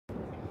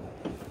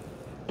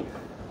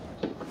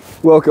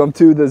Welcome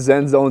to the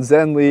Zen Zone.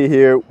 Zen Lee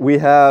here. We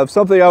have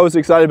something I was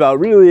excited about,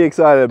 really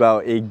excited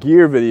about, a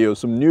gear video,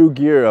 some new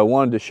gear I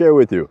wanted to share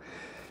with you.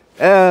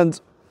 And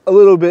a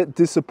little bit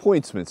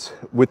disappointments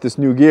with this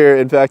new gear.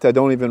 In fact, I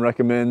don't even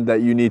recommend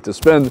that you need to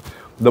spend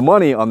the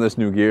money on this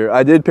new gear.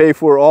 I did pay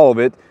for all of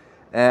it,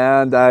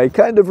 and I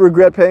kind of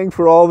regret paying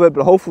for all of it,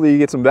 but hopefully you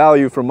get some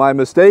value from my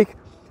mistake.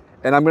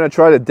 And I'm going to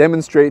try to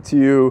demonstrate to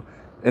you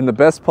in the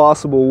best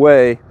possible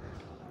way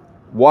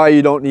why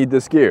you don't need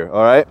this gear,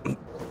 all right?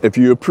 If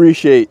you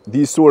appreciate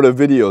these sort of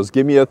videos,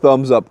 give me a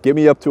thumbs up. Give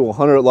me up to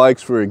 100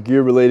 likes for a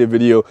gear-related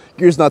video.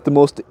 Gear's not the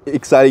most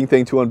exciting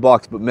thing to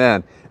unbox, but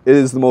man, it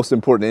is the most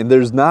important. And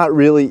there's not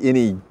really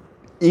any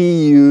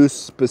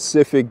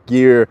EU-specific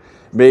gear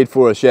made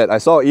for us yet. I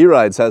saw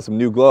E-Rides has some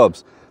new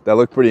gloves that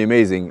look pretty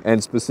amazing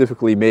and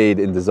specifically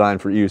made and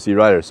designed for EUC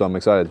riders, so I'm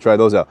excited to try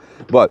those out.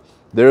 But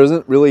there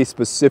isn't really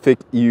specific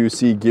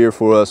EUC gear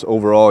for us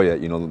overall yet.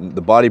 You know,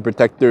 the body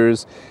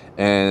protectors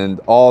and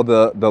all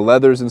the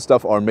leathers and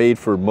stuff are made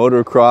for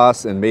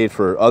motocross and made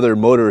for other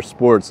motor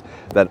sports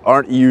that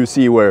aren't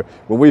EUC, where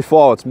when we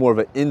fall, it's more of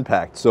an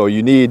impact. So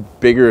you need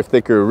bigger,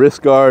 thicker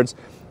wrist guards,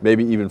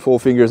 maybe even full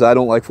fingers. I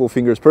don't like full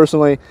fingers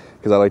personally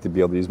because I like to be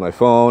able to use my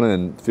phone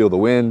and feel the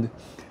wind.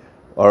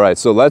 All right,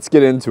 so let's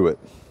get into it.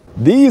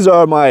 These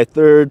are my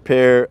third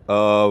pair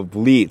of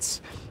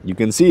Leatts. You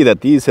can see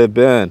that these have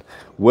been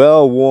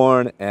well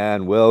worn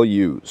and well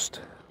used.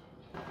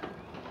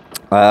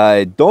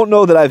 I don't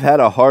know that I've had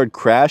a hard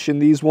crash in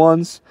these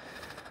ones,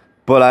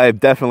 but I've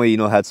definitely,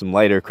 had some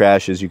lighter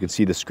crashes. You can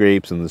see the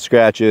scrapes and the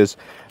scratches.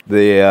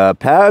 The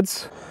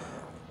pads.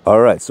 All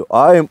right, so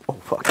I am, oh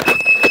fuck.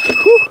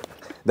 Whew.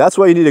 That's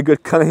why you need a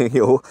good cutting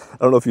heel. I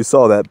don't know if you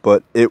saw that,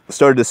 but it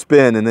started to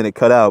spin and then it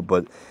cut out,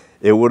 but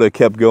it would have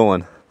kept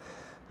going.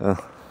 Well,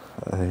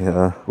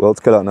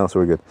 it's cut out now, so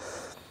we're good.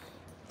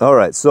 All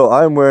right, so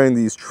I'm wearing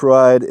these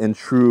tried and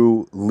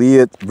true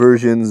Leatt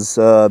versions.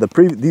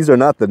 These are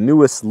not the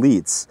newest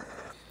Leatts.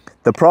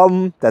 The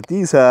problem that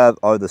these have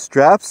are the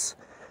straps.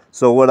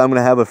 So what I'm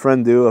gonna have a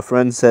friend do, a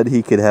friend said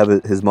he could have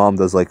it, his mom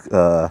does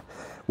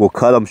will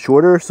cut them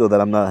shorter so that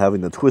I'm not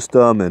having to twist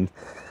them and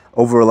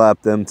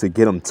overlap them to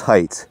get them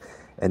tight.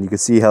 And you can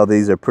see how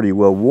these are pretty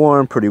well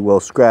worn, pretty well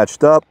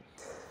scratched up.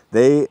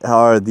 They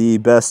are the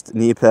best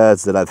knee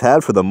pads that I've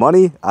had for the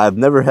money. I've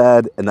never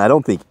had, and I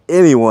don't think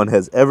anyone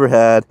has ever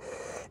had,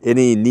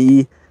 any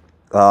knee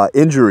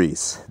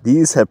injuries.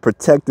 These have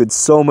protected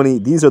so many.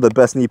 These are the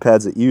best knee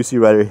pads that UC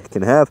rider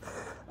can have.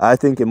 I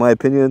think, in my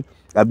opinion,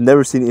 I've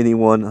never seen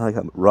anyone. I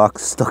got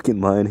rocks stuck in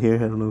mine here.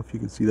 I don't know if you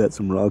can see that,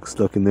 some rocks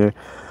stuck in there.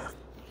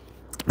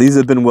 These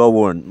have been well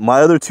worn.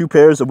 My other two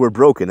pairs were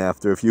broken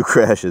after a few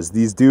crashes.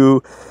 These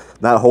do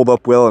not hold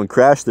up well and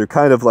crash. They're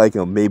kind of like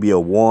maybe a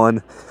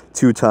 1-2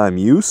 time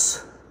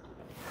use.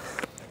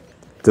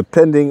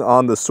 Depending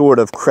on the sort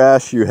of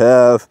crash you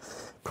have,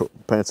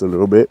 pants a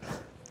little bit.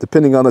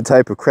 Depending on the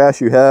type of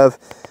crash you have,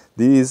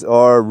 these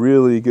are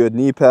really good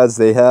knee pads.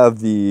 They have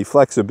the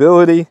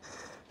flexibility.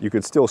 You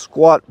can still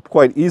squat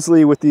quite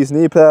easily with these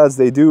knee pads.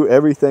 They do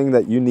everything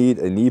that you need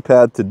a knee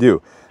pad to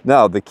do.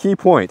 Now, the key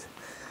point.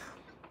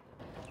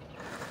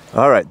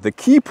 All right, the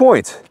key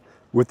point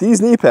with these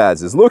knee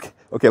pads is, look,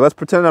 okay, let's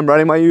pretend I'm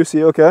riding my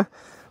UC, okay?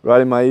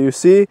 Riding my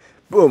UC,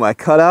 boom, I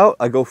cut out,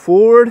 I go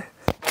forward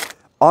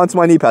onto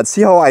my knee pad.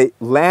 See how I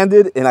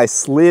landed and I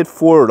slid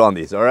forward on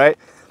these, all right?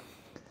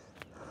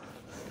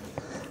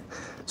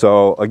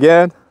 So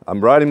again,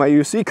 I'm riding my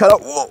UC, cut out,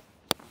 whoa,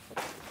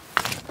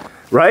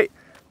 right?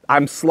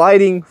 I'm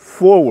sliding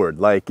forward,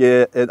 like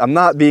I'm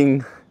not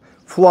being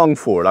flung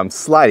forward, I'm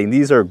sliding.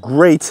 These are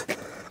great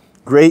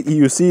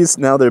EUCs.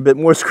 Now they're a bit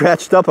more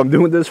scratched up. I'm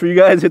doing this for you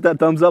guys. Hit that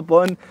thumbs up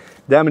button.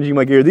 Damaging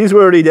my gear. These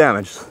were already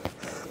damaged,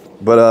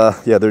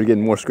 but yeah, they're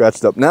getting more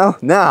scratched up now.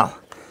 Now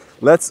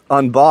let's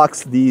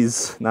unbox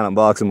these. Not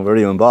unbox them, I've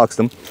already unboxed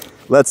them.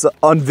 Let's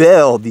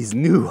unveil these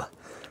new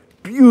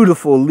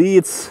beautiful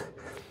Leatts.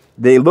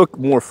 They look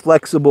more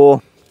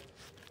flexible.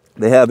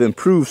 They have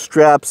improved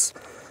straps.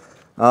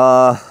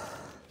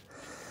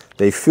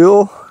 They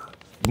feel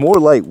more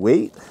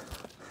lightweight.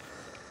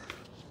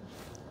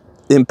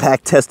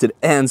 Impact tested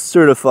and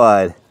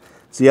certified.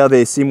 See how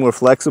they seem more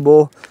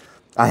flexible?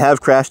 I have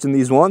crashed in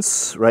these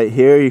once. Right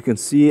here you can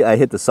see I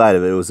hit the side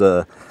of it. It was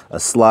a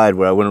slide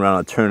where I went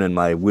around a turn and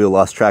my wheel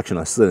lost traction.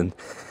 I slid and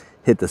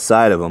hit the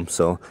side of them.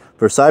 So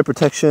for side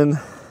protection,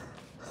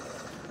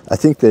 I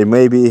think they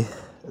may be,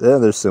 yeah,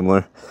 they're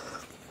similar.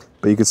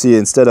 But you can see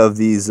instead of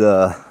these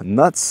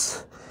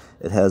nuts,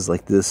 it has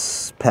like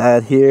this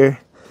pad here.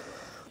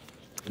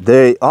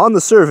 On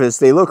the surface,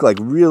 they look like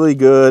really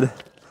good,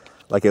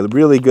 like a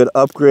really good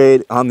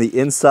upgrade. On the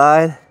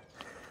inside,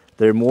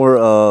 they're more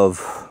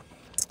of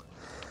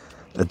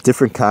a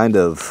different kind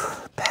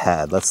of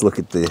pad. Let's look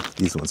at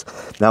these ones.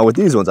 Now with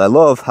these ones, I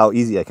love how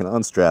easy I can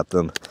unstrap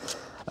them.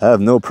 I have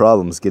no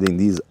problems getting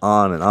these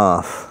on and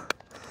off.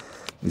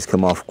 These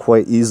come off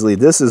quite easily.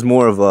 This is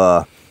more of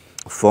a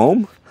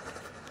foam.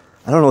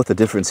 I don't know what the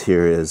difference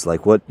here is,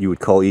 like what you would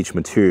call each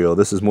material.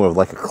 This is more of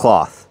like a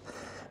cloth,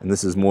 and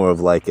this is more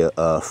of like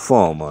a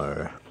foam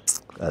or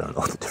I don't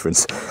know what the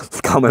difference.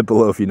 Comment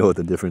below if you know what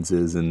the difference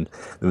is in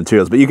the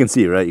materials. But you can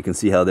see, right? You can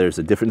see how there's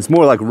a difference. It's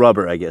more like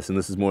rubber, I guess, and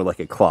this is more like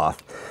a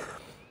cloth.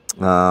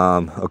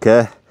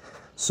 Okay,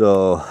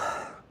 so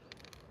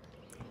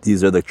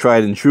these are the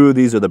tried and true.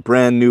 These are the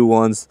brand new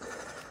ones.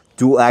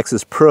 Dual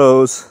Axis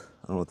Pros.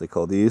 I don't know what they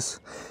call these.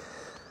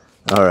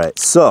 All right,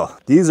 so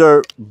these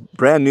are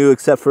brand new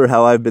except for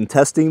how I've been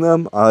testing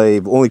them.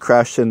 I've only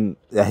crashed and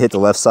I hit the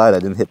left side. I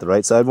didn't hit the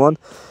right side one.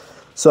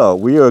 So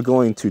we are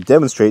going to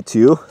demonstrate to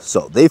you.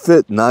 So they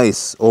fit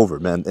nice over,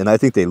 man. And I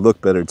think they look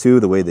better too,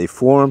 the way they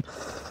form.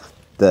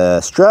 The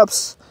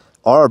straps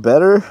are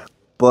better,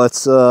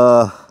 but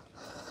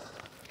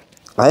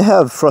I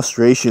have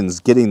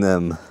frustrations getting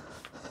them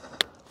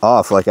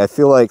off. Like I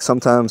feel like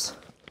sometimes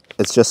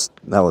it's just,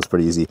 that was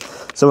pretty easy.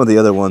 Some of the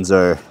other ones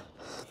are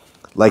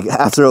like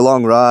after a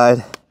long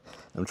ride,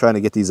 I'm trying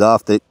to get these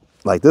off. They,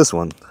 like this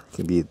one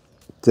can be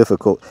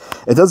difficult.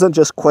 It doesn't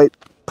just quite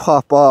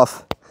pop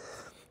off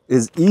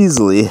as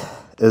easily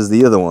as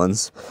the other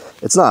ones.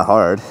 It's not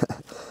hard.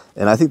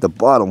 And I think the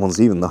bottom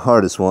one's even the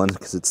hardest one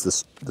because it's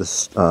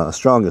the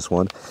strongest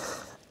one.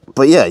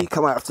 But yeah, you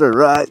come after a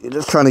ride, you're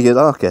just trying to get,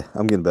 okay,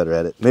 I'm getting better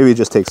at it. Maybe it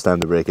just takes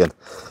time to break in.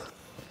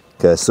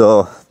 Okay,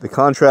 so the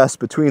contrast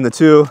between the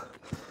two,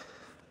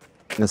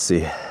 let's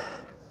see.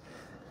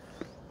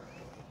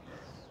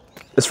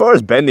 As far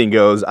as bending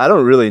goes, I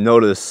don't really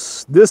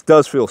notice. This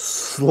does feel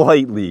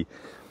slightly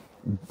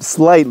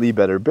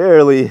better,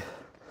 barely.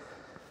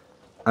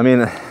 I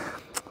mean,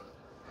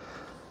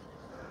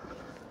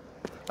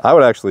 I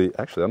would actually,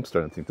 I'm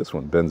starting to think this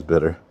one bends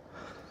better.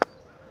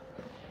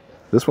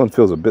 This one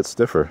feels a bit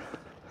stiffer.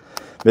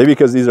 Maybe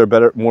because these are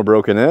better, more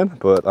broken in,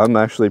 but I'm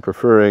actually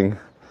preferring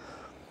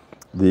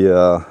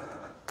the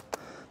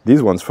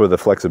these ones for the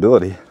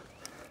flexibility.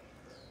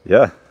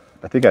 Yeah,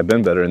 I think I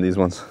bend better in these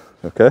ones.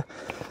 Okay,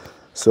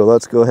 so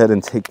let's go ahead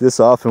and take this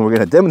off, and we're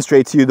going to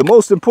demonstrate to you the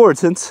most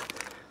important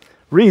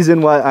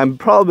reason why I'm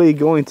probably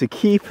going to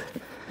keep.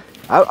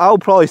 I'll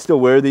probably still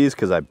wear these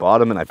because I bought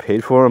them and I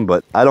paid for them,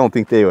 but I don't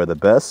think they are the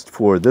best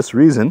for this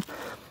reason.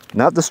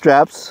 Not the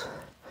straps.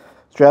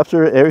 Straps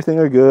are, everything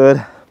are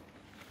good.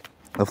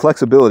 The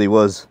flexibility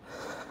was,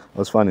 I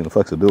was finding the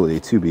flexibility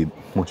to be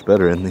much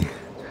better in the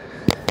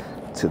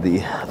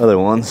other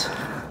ones.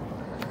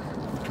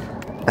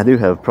 I do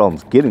have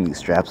problems getting these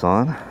straps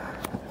on.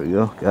 There we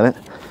go, got it.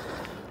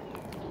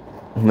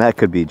 And that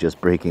could be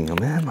just breaking them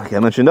in, like I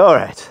mentioned. All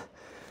right,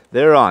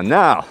 they're on.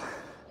 Now,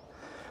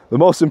 the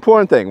most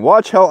important thing,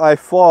 watch how I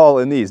fall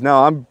in these.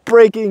 Now, I'm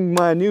breaking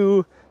my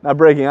new, not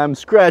breaking, I'm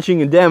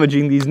scratching and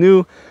damaging these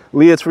new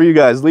Leatts for you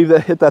guys. Leave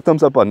that, hit that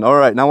thumbs up button. All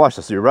right, now watch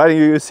this. So you're riding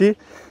your UC,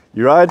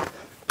 you ride.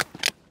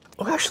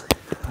 Oh, actually,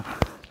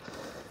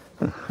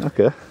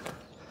 okay.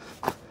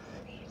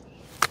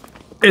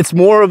 It's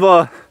more of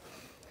a,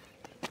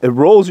 it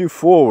rolls you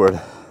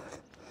forward.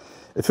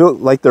 It feels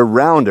like they're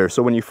rounder.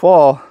 So when you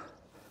fall,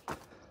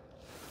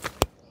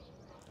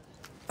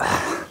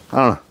 I don't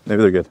know,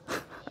 maybe they're good.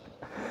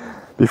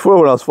 Before,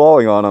 when I was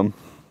falling on them,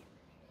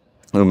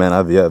 oh man,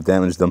 I've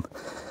damaged them.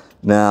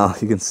 Now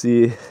you can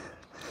see,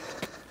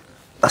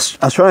 I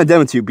was trying to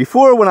demonstrate to you.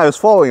 Before, when I was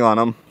falling on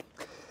them,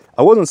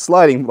 I wasn't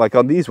sliding like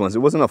on these ones. It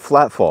wasn't a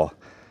flat fall.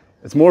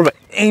 It's more of an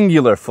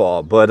angular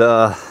fall, but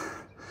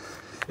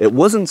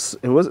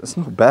it's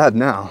not bad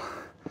now.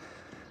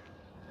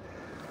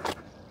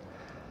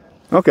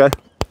 Okay,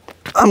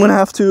 I'm gonna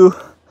have to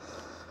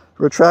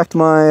retract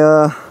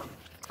my,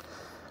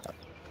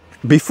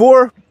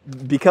 before,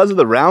 because of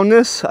the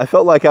roundness, I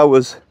felt like I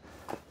was,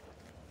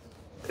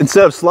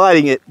 instead of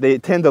sliding it, they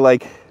tend to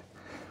like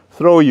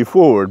throw you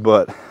forward,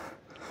 but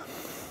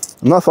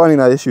I'm not finding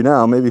that issue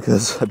now, maybe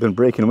because I've been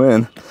breaking them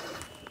in.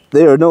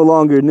 They are no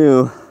longer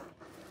new,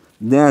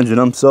 damaging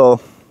them, so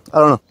I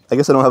don't know. I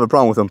guess I don't have a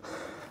problem with them.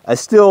 I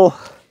still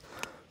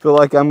feel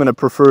like I'm gonna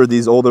prefer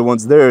these older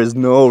ones. There is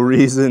no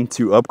reason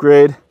to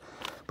upgrade,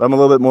 but I'm a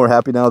little bit more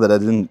happy now that I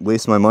didn't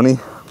waste my money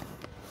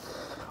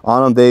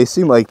on them. They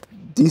seem like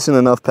decent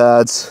enough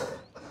pads.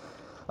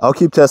 I'll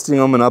keep testing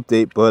them and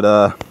update, but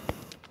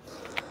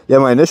yeah,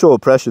 my initial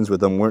impressions with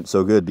them weren't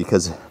so good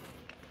because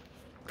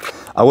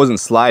I wasn't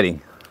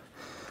sliding.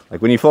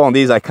 Like when you fall on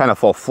these, I kind of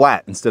fall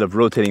flat instead of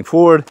rotating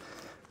forward,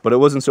 but it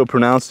wasn't so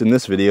pronounced in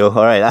this video.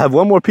 All right, I have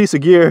one more piece of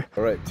gear.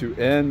 All right, to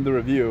end the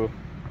review.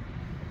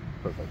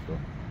 Perfect.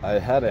 I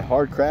had a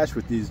hard crash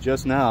with these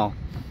just now.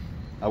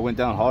 I went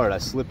down hard. I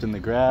slipped in the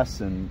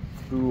grass and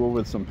flew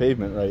over some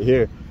pavement right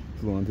here.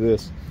 Flew onto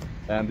this.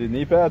 And the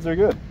knee pads are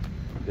good.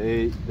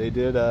 They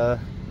did,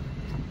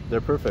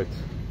 they're perfect.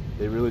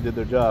 They really did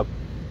their job.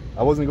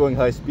 I wasn't going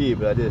high speed,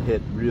 but I did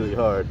hit really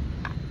hard.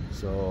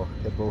 So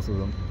hit both of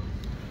them.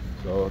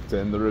 So to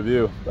end the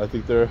review, I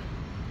think they're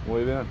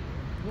way in.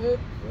 Yeah.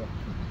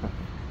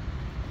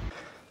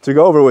 To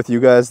go over with you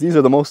guys, these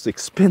are the most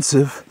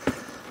expensive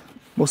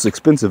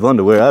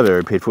underwear I've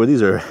ever paid for.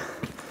 These are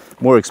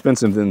more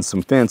expensive than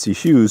some fancy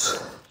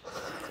shoes.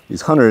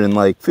 These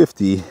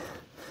 €150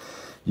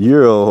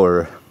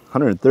 or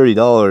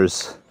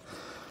 $130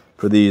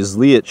 for these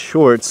Leatt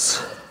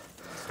shorts.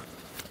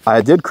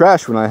 I did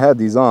crash when I had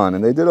these on,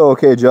 and they did an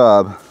okay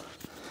job.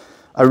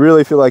 I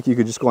really feel like you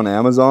could just go on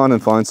Amazon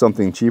and find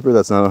something cheaper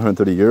that's not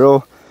 130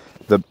 euro.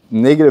 The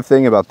negative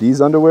thing about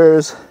these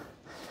underwears,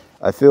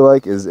 I feel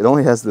like, is it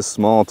only has this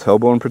small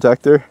tailbone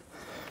protector,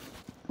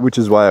 which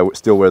is why I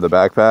still wear the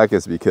backpack,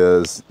 is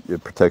because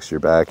it protects your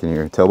back and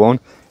your tailbone.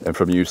 And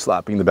from you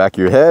slapping the back of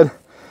your head,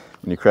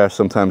 when you crash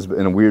sometimes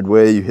in a weird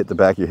way, you hit the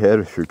back of your head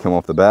if you come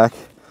off the back.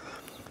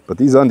 But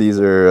these undies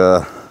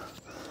are,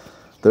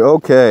 they're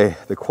okay.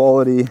 The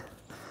quality,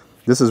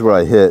 this is where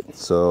I hit.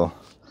 So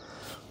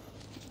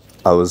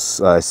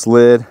I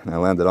slid and I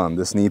landed on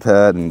this knee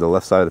pad and the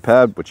left side of the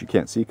pad, which you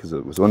can't see because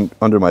it was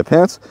under my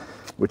pants,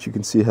 which you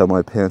can see how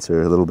my pants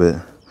are a little bit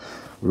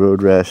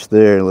road rash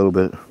there, a little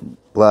bit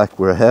black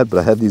where I had, but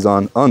I had these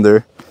on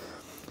under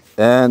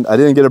and I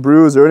didn't get a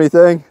bruise or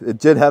anything. It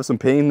did have some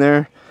pain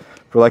there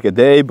for like a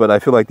day, but I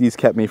feel like these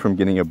kept me from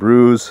getting a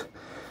bruise.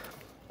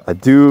 I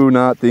do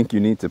not think you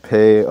need to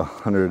pay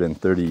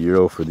 130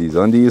 euro for these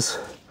undies.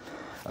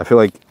 I feel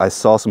like I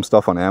saw some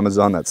stuff on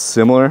Amazon that's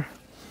similar.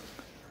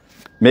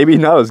 Maybe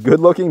not as good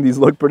looking. These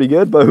look pretty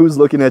good, but who's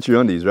looking at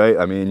your undies, right?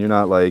 I mean, you're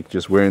not like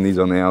just wearing these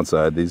on the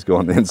outside. These go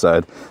on the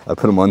inside. I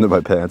put them under my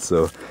pants,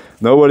 so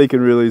nobody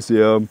can really see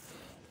them.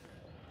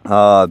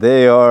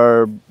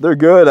 They're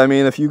good. I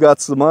mean, if you got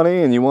some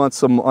money and you want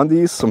some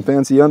undies, some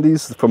fancy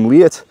undies from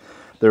Leatt,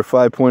 they're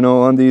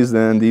 5.0 undies,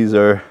 then these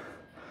are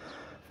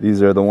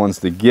the ones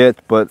to get.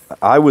 But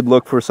I would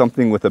look for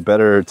something with a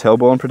better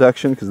tailbone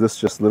protection, because this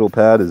just little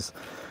pad is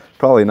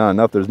probably not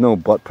enough. There's no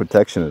butt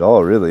protection at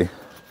all, really.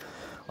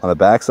 On the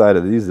back side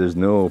of these, there's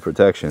no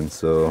protection,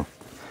 so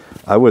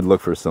I would look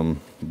for some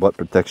butt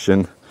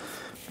protection,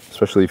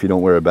 especially if you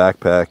don't wear a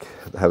backpack.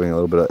 Having a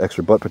little bit of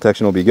extra butt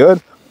protection will be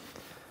good.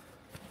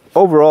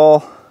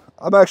 Overall,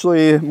 I'm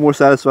actually more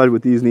satisfied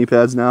with these knee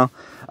pads now.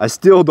 I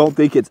still don't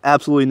think it's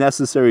absolutely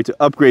necessary to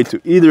upgrade to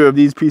either of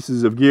these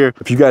pieces of gear.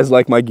 If you guys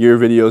like my gear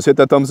videos, hit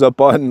that thumbs up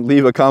button,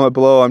 leave a comment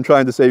below. I'm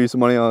trying to save you some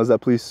money. Is that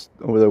police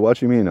over there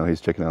watching me? No,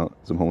 he's checking out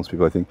some homeless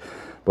people, I think.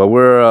 But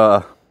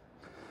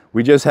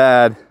we just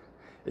had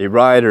a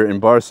rider in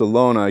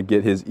Barcelona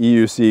get his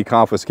EUC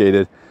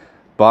confiscated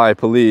by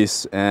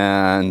police,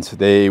 and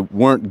they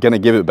weren't going to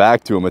give it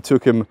back to him. It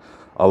took him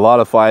a lot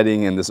of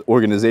fighting, and this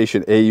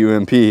organization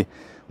AUMP,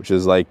 which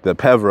is like the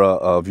PEVRA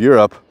of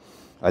Europe,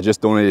 I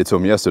just donated to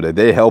him yesterday.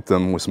 They helped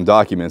him with some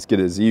documents get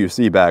his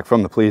EUC back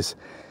from the police.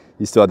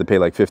 He still had to pay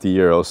like 50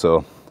 euros,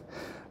 so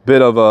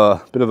bit of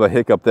a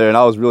hiccup there. And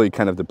I was really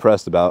kind of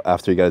depressed about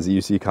after he got his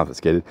EUC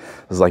confiscated.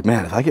 I was like,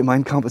 man, if I get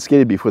mine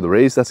confiscated before the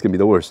race, that's gonna be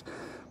the worst.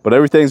 But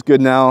everything's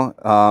good now.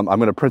 I'm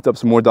gonna print up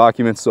some more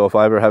documents, so if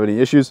I ever have any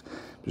issues,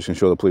 I'm just gonna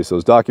show the police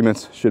those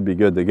documents. Should be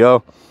good to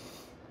go.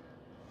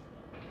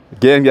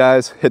 Again,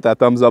 guys, hit that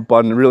thumbs up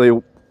button. Really,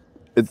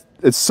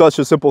 it's such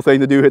a simple thing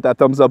to do. Hit that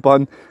thumbs up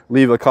button,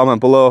 leave a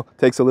comment below.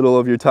 Takes a little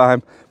of your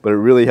time, but it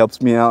really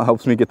helps me out,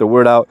 helps me get the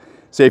word out.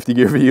 Safety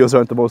gear videos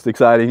aren't the most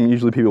exciting.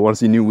 Usually people want to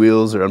see new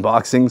wheels or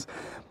unboxings,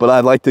 but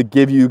I'd like to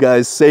give you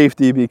guys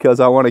safety because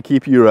I want to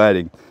keep you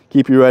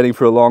riding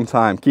for a long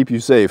time, keep you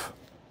safe.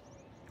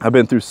 I've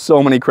been through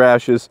so many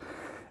crashes,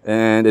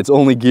 and it's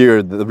only gear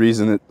is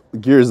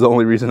the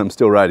only reason I'm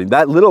still riding.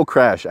 That little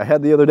crash I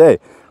had the other day,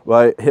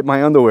 where I hit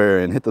my underwear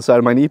and hit the side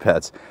of my knee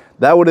pads,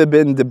 that would have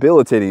been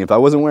debilitating. If I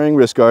wasn't wearing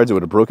wrist guards, it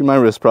would have broken my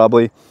wrist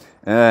probably.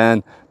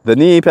 And the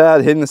knee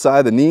pad hitting the side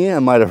of the knee, I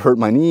might have hurt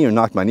my knee or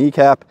knocked my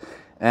kneecap.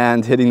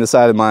 And hitting the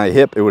side of my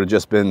hip, it would have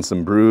just been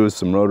some bruise,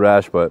 some road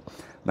rash, but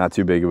not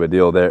too big of a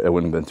deal there. It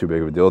wouldn't have been too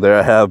big of a deal there.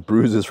 I have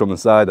bruises from the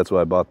side. That's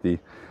why I bought the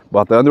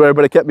underwear,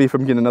 but it kept me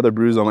from getting another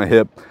bruise on my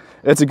hip.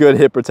 It's a good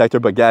hip protector,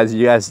 but guys,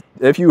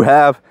 if you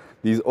have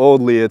these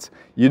old Leatts,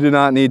 you do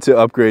not need to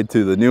upgrade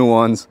to the new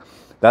ones.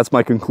 That's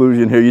my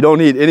conclusion here. You don't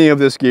need any of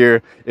this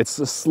gear. It's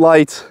a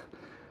slight,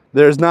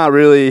 there's not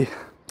really,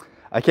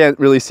 I can't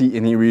really see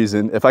any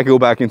reason. If I could go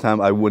back in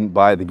time, I wouldn't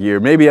buy the gear.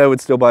 Maybe I would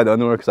still buy the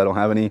underwear because I don't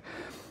have any.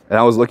 And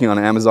I was looking on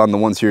Amazon, the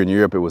ones here in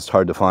Europe, it was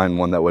hard to find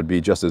one that would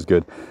be just as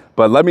good.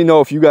 But let me know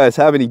if you guys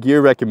have any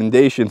gear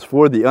recommendations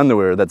for the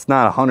underwear that's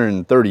not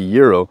 130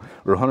 euro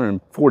or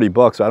 140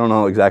 bucks. I don't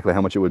know exactly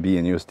how much it would be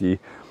in USD.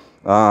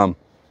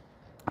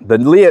 The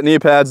Leatt knee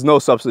pads, no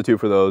substitute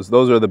for those.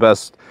 Those are the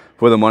best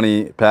for the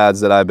money pads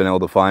that I've been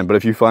able to find. But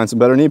if you find some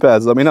better knee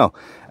pads, let me know.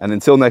 And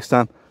until next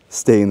time,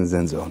 stay in the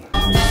Zen Zone.